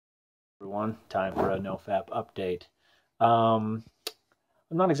Everyone, time for a NoFap update. I'm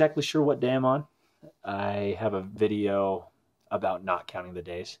not exactly sure what day I'm on. I have a video about not counting the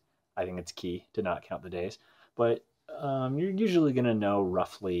days. I think it's key to not count the days, but you're usually going to know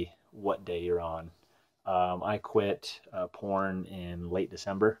roughly what day you're on. I quit porn in late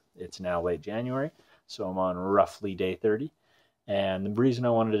December. It's now late January, so I'm on roughly day 30. And the reason I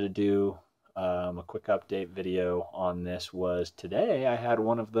wanted to do a quick update video on this was today I had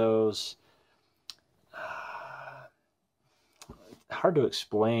one of those, hard to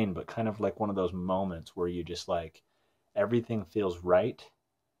explain, but kind of like one of those moments where you just like everything feels right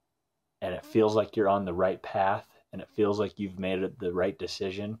and it feels like you're on the right path and it feels like you've made it the right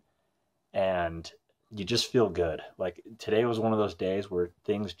decision and you just feel good. Like today was one of those days where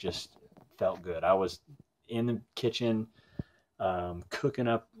things just felt good. I was in the kitchen, cooking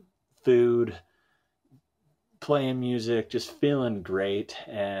up food, playing music, just feeling great.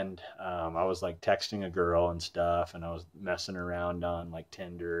 And I was like texting a girl and stuff, and I was messing around on like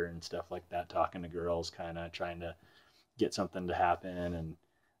Tinder and stuff like that, talking to girls, kind of trying to get something to happen.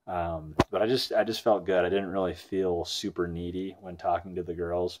 And but I just felt good. I didn't really feel super needy when talking to the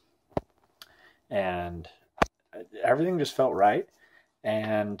girls, and everything just felt right.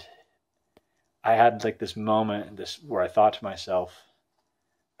 And I had like this moment, where I thought to myself,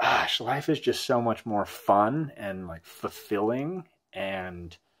 gosh, life is just so much more fun and like fulfilling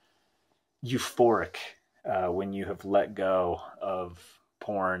and euphoric when you have let go of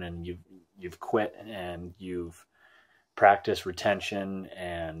porn and you've quit and you've practiced retention,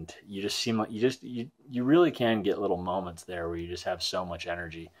 and you just seem like you really can get little moments there where you just have so much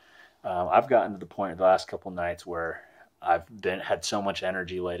energy. I've gotten to the point the last couple nights where I've had so much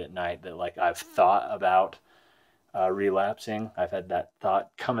energy late at night that like I've thought about relapsing. I've had that thought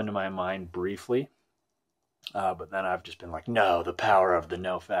come into my mind briefly, but then I've just been like, no, the power of the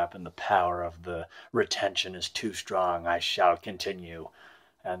NoFap and the power of the retention is too strong. I shall continue.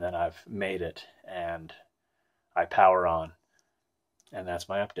 And then I've made it and I power on. And that's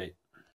my update.